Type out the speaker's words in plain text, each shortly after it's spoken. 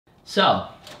So,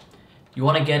 you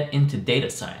want to get into data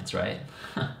science, right?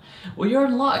 Well, you're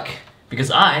in luck, because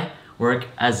I work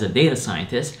as a data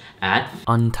scientist at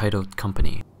Untitled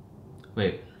Company.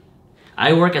 Wait,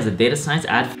 I work as a data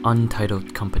scientist at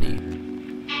Untitled Company.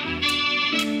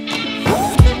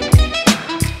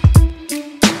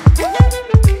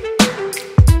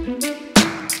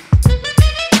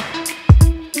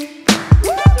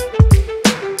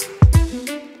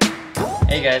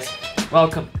 Hey guys,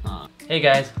 welcome. Hey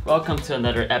guys, welcome to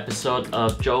another episode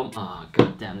of Joma. Oh,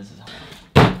 god damn, this is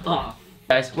hard. Oh,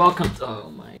 guys, welcome to. Oh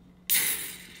my.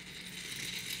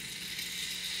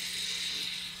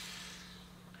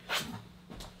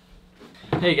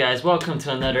 Hey guys, welcome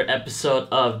to another episode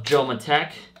of Joma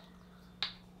Tech.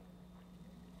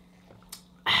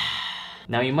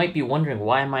 Now you might be wondering,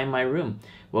 why am I in my room?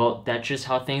 Well, that's just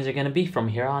how things are gonna be from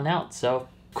here on out. So,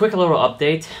 quick little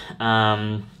update.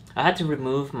 I had to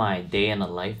remove my day in a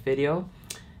life video,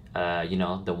 you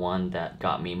know, the one that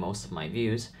got me most of my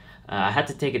views. I had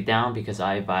to take it down because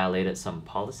I violated some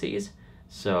policies,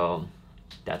 so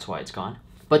that's why it's gone.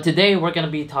 But today we're going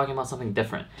to be talking about something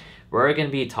different. We're going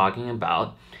to be talking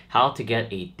about how to get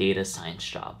a data science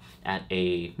job at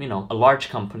a large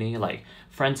company like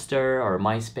Friendster or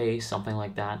MySpace, something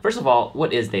like that. First of all,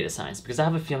 what is data science? Because I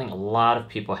have a feeling a lot of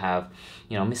people have,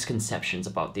 misconceptions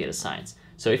about data science.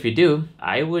 So if you do,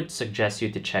 I would suggest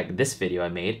you to check this video I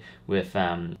made with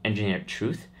Engineered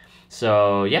Truth.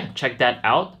 So yeah, check that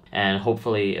out, and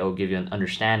hopefully it will give you an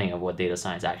understanding of what data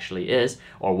science actually is,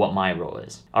 or what my role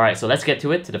is. All right, so let's get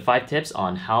to it, to the 5 tips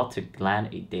on how to land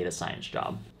a data science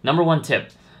job. Number 1 tip,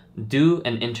 do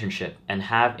an internship and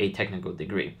have a technical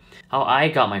degree. How I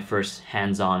got my first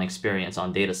hands-on experience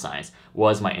on data science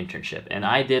was my internship, and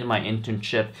I did my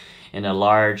internship in a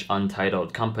large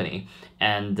untitled company.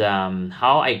 And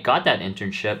how I got that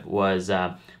internship was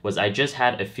I just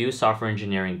had a few software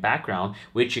engineering background,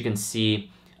 which you can see.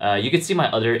 You can see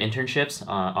my other internships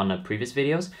on the previous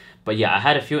videos. But yeah, I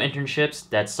had a few internships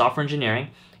that's software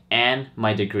engineering, and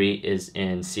my degree is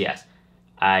in CS.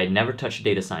 I never touched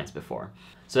data science before.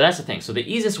 So that's the thing. So the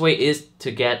easiest way is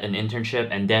to get an internship,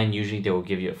 and then usually they will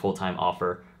give you a full-time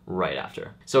offer right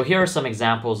after. So here are some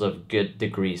examples of good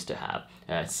degrees to have.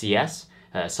 CS,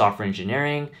 software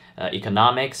engineering,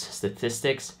 economics,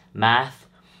 statistics, math,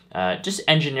 just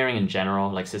engineering in general,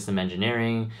 like system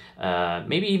engineering,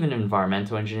 maybe even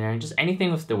environmental engineering, just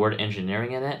anything with the word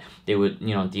engineering in it, they would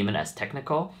deem it as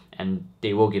technical, and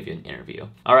they will give you an interview.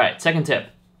 All right, second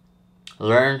tip,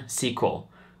 learn SQL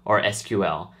or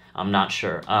SQL. I'm not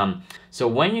sure. So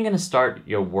when you're gonna start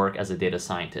your work as a data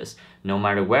scientist, no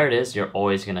matter where it is, you're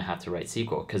always gonna have to write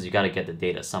SQL, because you gotta get the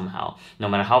data somehow. No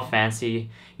matter how fancy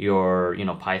your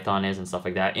Python is and stuff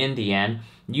like that, in the end,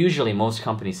 usually most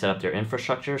companies set up their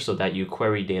infrastructure so that you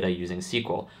query data using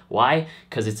SQL. Why?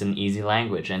 Because it's an easy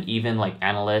language, and even like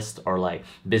analysts or like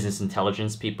business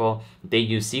intelligence people, they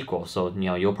use SQL. So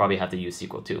you'll probably have to use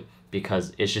SQL too,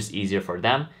 because it's just easier for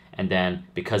them. And then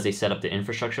because they set up the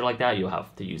infrastructure like that, you'll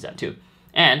have to use that too.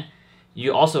 And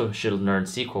you also should learn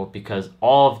SQL, because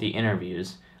all of the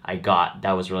interviews I got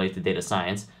that was related to data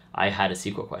science, I had a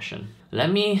SQL question.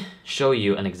 Let me show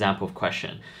you an example of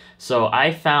question. So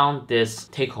I found this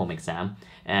take-home exam,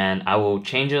 and I will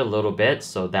change it a little bit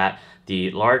so that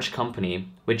the large company,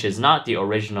 which is not the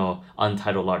original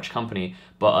Untitled large company,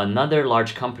 but another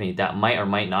large company that might or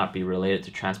might not be related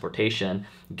to transportation,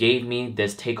 gave me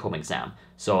this take-home exam.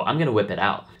 So I'm gonna whip it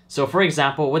out. So for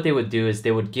example, what they would do is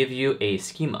they would give you a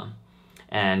schema.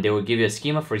 And they would give you a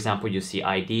schema. For example, you see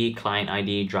ID, client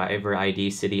ID, driver ID,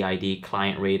 city ID,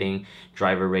 client rating,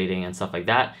 driver rating, and stuff like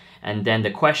that. And then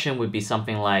the question would be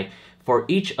something like, for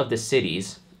each of the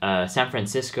cities, San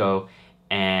Francisco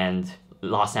and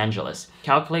Los Angeles,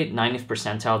 calculate 90th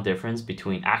percentile difference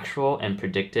between actual and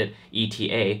predicted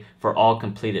ETA for all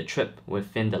completed trip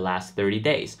within the last 30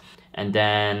 days. And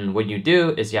then what you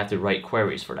do is you have to write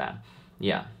queries for that.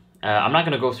 Yeah, I'm not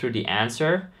gonna go through the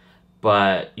answer,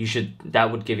 but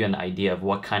that would give you an idea of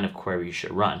what kind of query you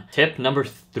should run. Tip number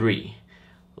 3,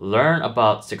 learn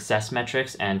about success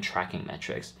metrics and tracking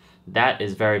metrics. That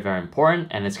is very, very important,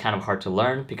 and it's kind of hard to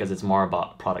learn because it's more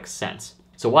about product sense.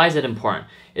 So why is it important?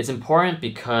 It's important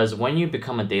because when you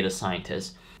become a data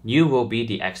scientist, you will be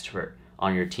the expert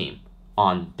on your team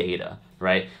on data,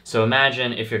 right? So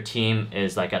imagine if your team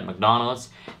is like at McDonald's,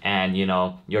 and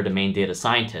you're the main data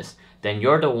scientist, then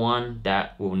you're the one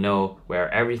that will know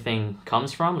where everything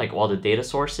comes from, like all the data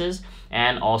sources,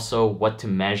 and also what to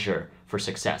measure for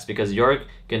success, because you're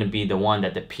gonna be the one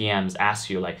that the PMs ask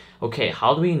you, like, okay,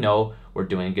 how do we know we're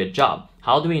doing a good job?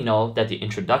 How do we know that the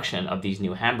introduction of these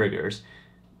new hamburgers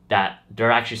that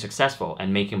they're actually successful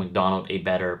and making McDonald's a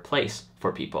better place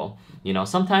for people. You know,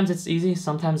 sometimes it's easy,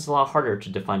 sometimes it's a lot harder to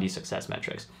define these success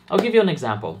metrics. I'll give you an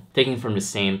example, taking from the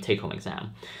same take-home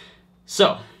exam.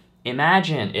 So,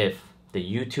 imagine if the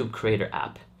YouTube Creator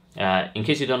app, in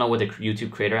case you don't know what the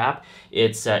YouTube Creator app,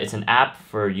 it's an app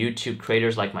for YouTube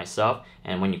creators like myself,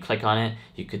 and when you click on it,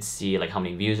 you could see like how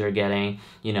many views they're getting,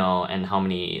 you know, and how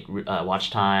many watch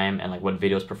time, and like what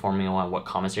videos performing well, and what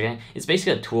comments they're getting. It's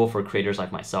basically a tool for creators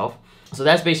like myself. So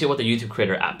that's basically what the YouTube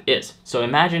Creator app is. So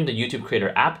imagine the YouTube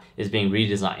Creator app is being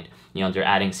redesigned. You know, they're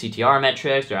adding CTR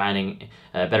metrics, they're adding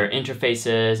better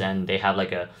interfaces, and they have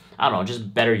like a, I don't know,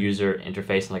 just better user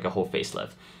interface and like a whole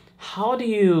facelift. How do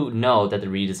you know that the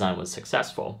redesign was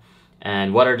successful?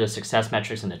 And what are the success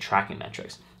metrics and the tracking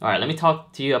metrics? All right, let me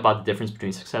talk to you about the difference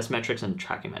between success metrics and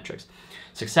tracking metrics.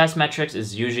 Success metrics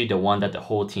is usually the one that the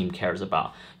whole team cares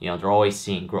about. You know, they're always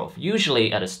seeing growth.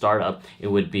 Usually at a startup, it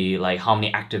would be like how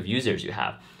many active users you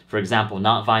have. For example,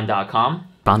 notvine.com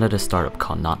founded a startup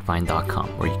called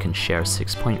notvine.com where you can share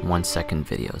 6.1 second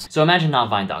videos. So imagine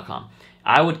notvine.com.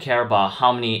 I would care about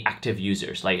how many active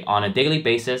users, like on a daily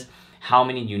basis, how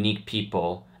many unique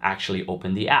people actually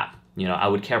open the app. You know, I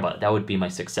would care about it. That would be my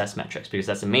success metrics because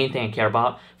that's the main thing I care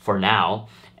about for now.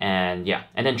 And yeah,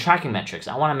 and then tracking metrics.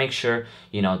 I want to make sure,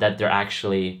 you know, that they're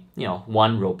actually, you know,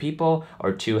 one, real people,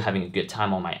 or two, having a good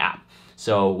time on my app.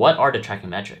 So what are the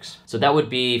tracking metrics? So that would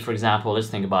be, for example, let's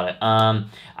think about it.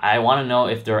 I want to know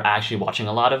if they're actually watching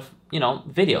a lot of, you know,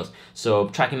 videos. So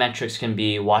tracking metrics can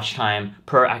be watch time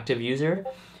per active user,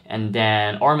 and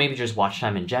then, or maybe just watch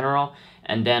time in general.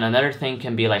 And then another thing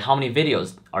can be like how many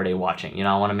videos are they watching? You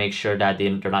know, I want to make sure that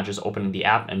they're not just opening the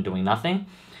app and doing nothing.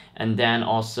 And then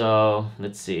also,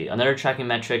 let's see, another tracking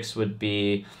metrics would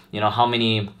be, you know, how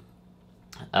many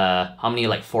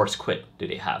like forced quit do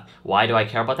they have? Why do I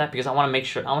care about that? Because I want to make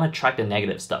sure, I want to track the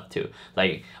negative stuff too.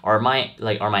 Like, are my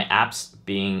apps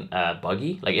being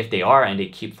buggy? Like if they are and they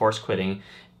keep forced quitting,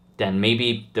 then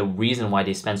maybe the reason why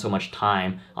they spend so much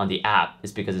time on the app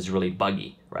is because it's really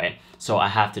buggy, right? So I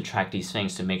have to track these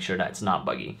things to make sure that it's not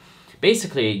buggy.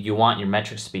 Basically, you want your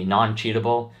metrics to be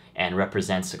non-cheatable and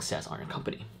represent success on your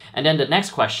company. And then the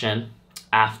next question,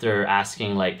 after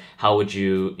asking like, how would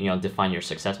you define your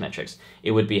success metrics?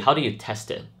 It would be, how do you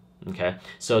test it? Okay,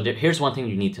 so here's one thing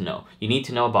you need to know. You need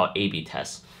to know about A/B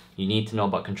tests. You need to know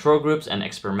about control groups and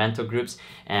experimental groups,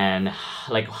 and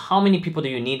like how many people do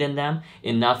you need in them,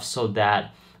 enough so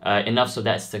that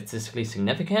it's statistically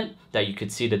significant that you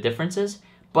could see the differences,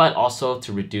 but also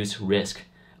to reduce risk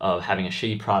of having a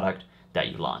shitty product that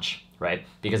you launch, right?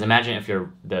 Because imagine if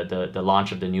the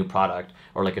launch of the new product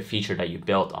or like a feature that you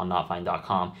built on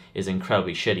notvine.com is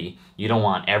incredibly shitty. You don't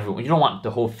want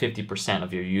the whole 50%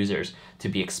 of your users to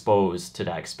be exposed to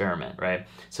that experiment, right?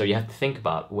 So you have to think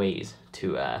about ways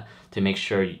to make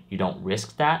sure you don't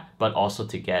risk that, but also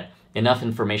to get enough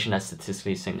information that's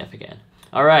statistically significant.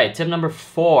 All right, tip number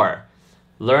 4,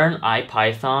 learn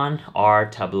IPython, R,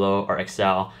 Tableau, or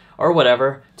Excel, or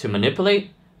whatever to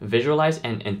manipulate, visualize,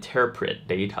 and interpret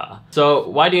data. So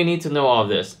why do you need to know all of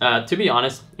this? To be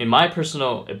honest, in my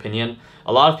personal opinion,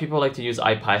 a lot of people like to use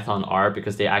IPython R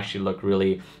because they actually look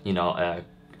really,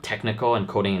 technical and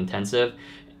coding intensive.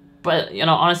 But,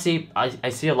 honestly, I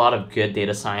see a lot of good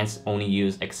data science only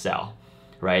use Excel,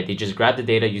 right? They just grab the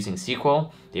data using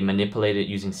SQL, they manipulate it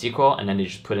using SQL, and then they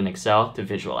just put in Excel to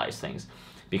visualize things.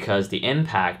 Because the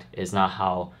impact is not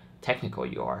how technical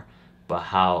you are, but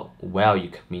how well you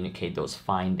communicate those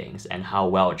findings and how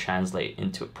well it translates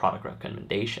into product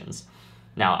recommendations.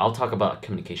 Now, I'll talk about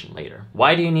communication later.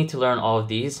 Why do you need to learn all of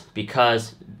these?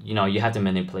 Because, you have to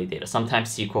manipulate data. Sometimes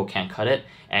SQL can't cut it,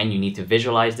 and you need to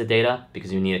visualize the data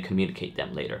because you need to communicate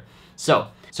them later. So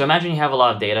imagine you have a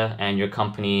lot of data and your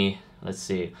company, let's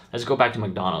go back to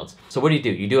McDonald's. So what do?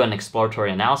 You do an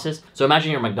exploratory analysis. So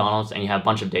imagine you're McDonald's and you have a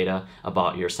bunch of data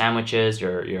about your sandwiches,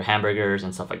 your hamburgers,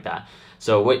 and stuff like that.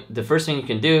 So the first thing you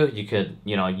can do, you could,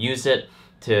 use it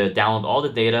to download all the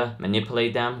data,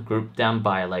 manipulate them, group them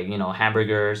by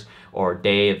hamburgers or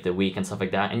day of the week and stuff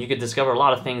like that. And you could discover a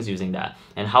lot of things using that.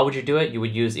 And how would you do it? You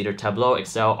would use either Tableau,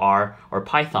 Excel, R, or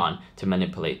Python to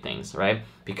manipulate things, right?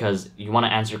 Because you want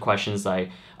to answer questions like,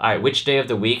 all right, which day of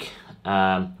the week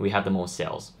we have the most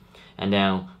sales? And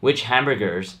then which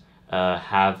hamburgers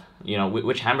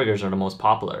which hamburgers are the most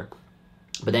popular?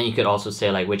 But then you could also say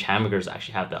like which hamburgers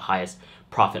actually have the highest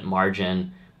profit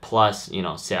margin plus,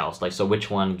 sales. Like, so which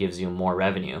one gives you more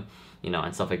revenue,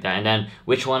 and stuff like that. And then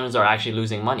which ones are actually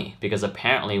losing money? Because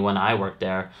apparently when I worked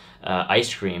there,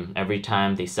 ice cream, every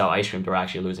time they sell ice cream, they're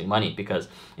actually losing money because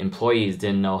employees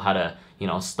didn't know how to,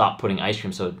 stop putting ice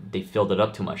cream, so they filled it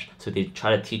up too much. So they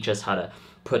try to teach us how to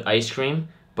put ice cream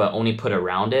but only put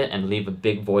around it and leave a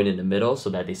big void in the middle so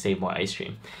that they save more ice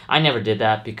cream. I never did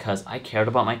that because I cared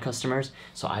about my customers,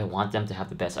 so I want them to have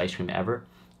the best ice cream ever,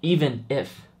 even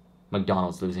if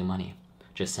McDonald's losing money.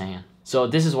 Just saying. So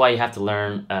this is why you have to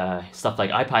learn stuff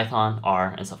like IPython,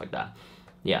 R, and stuff like that.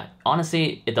 Yeah,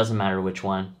 honestly, it doesn't matter which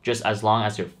one, just as long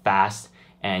as you're fast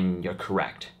and you're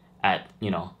correct at,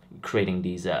 creating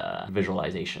these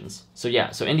visualizations. So yeah,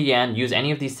 so in the end, use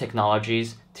any of these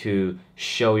technologies to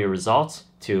show your results,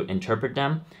 to interpret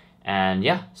them, and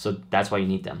yeah, so that's why you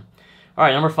need them. All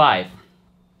right, number 5.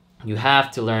 You have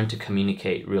to learn to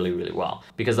communicate really, really well,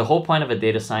 because the whole point of a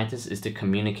data scientist is to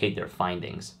communicate their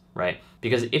findings, right?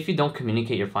 Because if you don't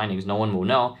communicate your findings, no one will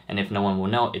know, and if no one will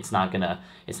know, it's not gonna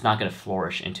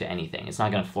flourish into anything. It's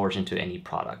not gonna flourish into any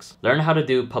products. Learn how to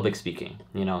do public speaking,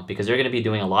 because you're gonna be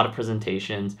doing a lot of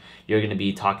presentations. You're gonna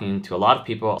be talking to a lot of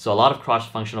people, so a lot of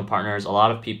cross-functional partners, a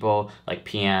lot of people like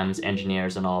PMs,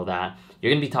 engineers, and all of that.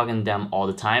 You're gonna be talking to them all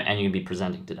the time, and you're gonna be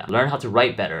presenting to them. Learn how to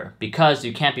write better, because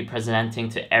you can't be presenting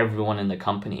to everyone in the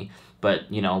company,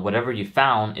 but whatever you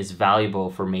found is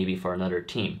valuable for another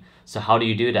team. So how do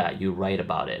you do that? You write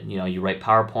about it. You write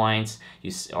PowerPoints,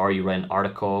 or you write an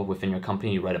article within your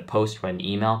company, you write a post, write an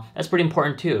email. That's pretty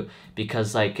important too,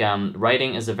 because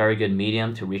writing is a very good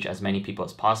medium to reach as many people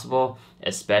as possible,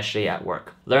 especially at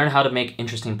work. Learn how to make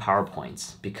interesting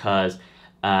PowerPoints, because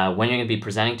when you're going to be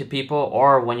presenting to people,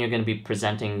 or when you're going to be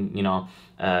presenting,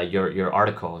 your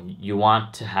article, you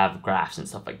want to have graphs and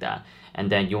stuff like that. And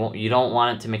then you don't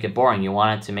want it to make it boring. You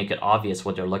want it to make it obvious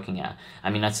what they're looking at. I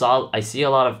mean, I see a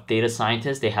lot of data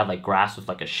scientists, they have like graphs with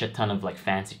like a shit ton of like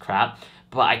fancy crap,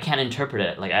 but I can't interpret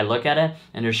it. Like I look at it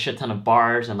and there's a shit ton of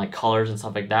bars and like colors and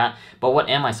stuff like that. But what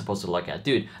am I supposed to look at?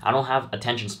 Dude, I don't have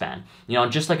attention span.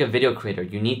 Just like a video creator,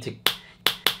 you need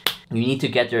to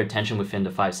get their attention within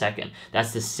the 5 seconds.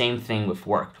 That's the same thing with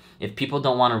work. If people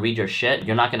don't want to read your shit,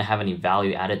 you're not going to have any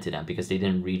value added to them because they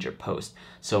didn't read your post.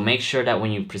 So make sure that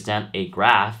when you present a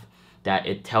graph, that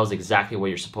it tells exactly what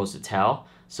you're supposed to tell.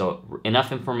 So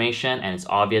enough information, and it's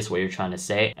obvious what you're trying to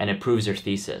say, and it proves your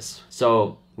thesis.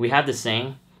 So we have this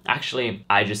saying. Actually,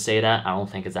 I just say that. I don't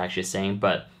think it's actually a saying,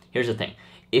 but here's the thing.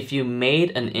 If you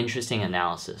made an interesting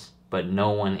analysis, but no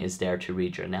one is there to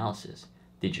read your analysis,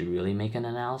 did you really make an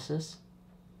analysis?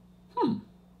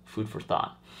 Food for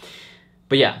thought.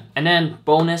 But yeah, and then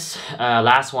bonus,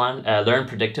 last one, learn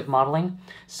predictive modeling.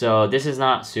 So this is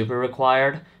not super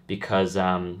required because,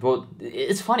 well,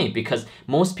 it's funny because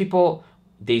most people,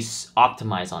 they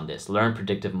optimize on this, learn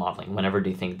predictive modeling whenever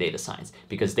they think data science,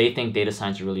 because they think data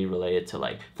science is really related to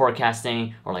like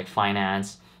forecasting or like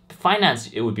finance.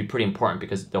 Finance, it would be pretty important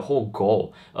because the whole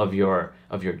goal of your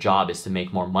job is to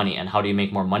make more money. And how do you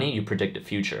make more money? You predict the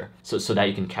future so that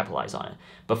you can capitalize on it.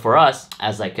 But for us,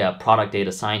 as like a product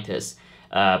data scientist,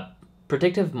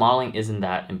 predictive modeling isn't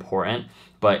that important,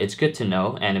 but it's good to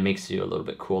know and it makes you a little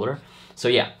bit cooler. So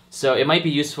yeah, so it might be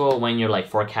useful when you're like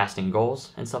forecasting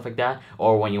goals and stuff like that,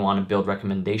 or when you want to build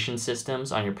recommendation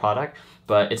systems on your product,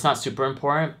 but it's not super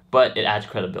important, but it adds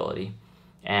credibility.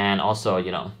 And also,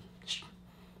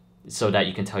 so that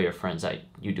you can tell your friends that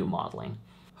you do modeling.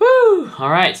 Woo! All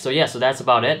right, so yeah, so that's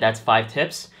about it. That's 5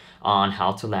 tips on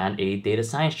how to land a data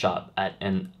science job at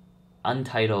an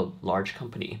untitled large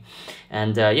company.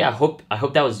 And yeah, I hope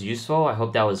that was useful. I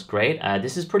hope that was great.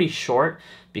 This is pretty short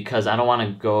because I don't want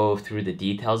to go through the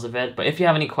details of it. But if you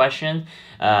have any questions,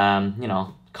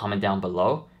 comment down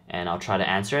below and I'll try to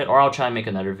answer it, or I'll try to make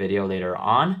another video later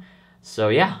on. So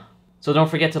yeah. So don't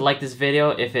forget to like this video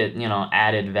if it,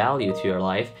 added value to your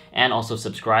life, and also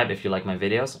subscribe if you like my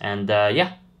videos. And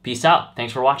yeah, peace out.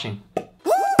 Thanks for watching.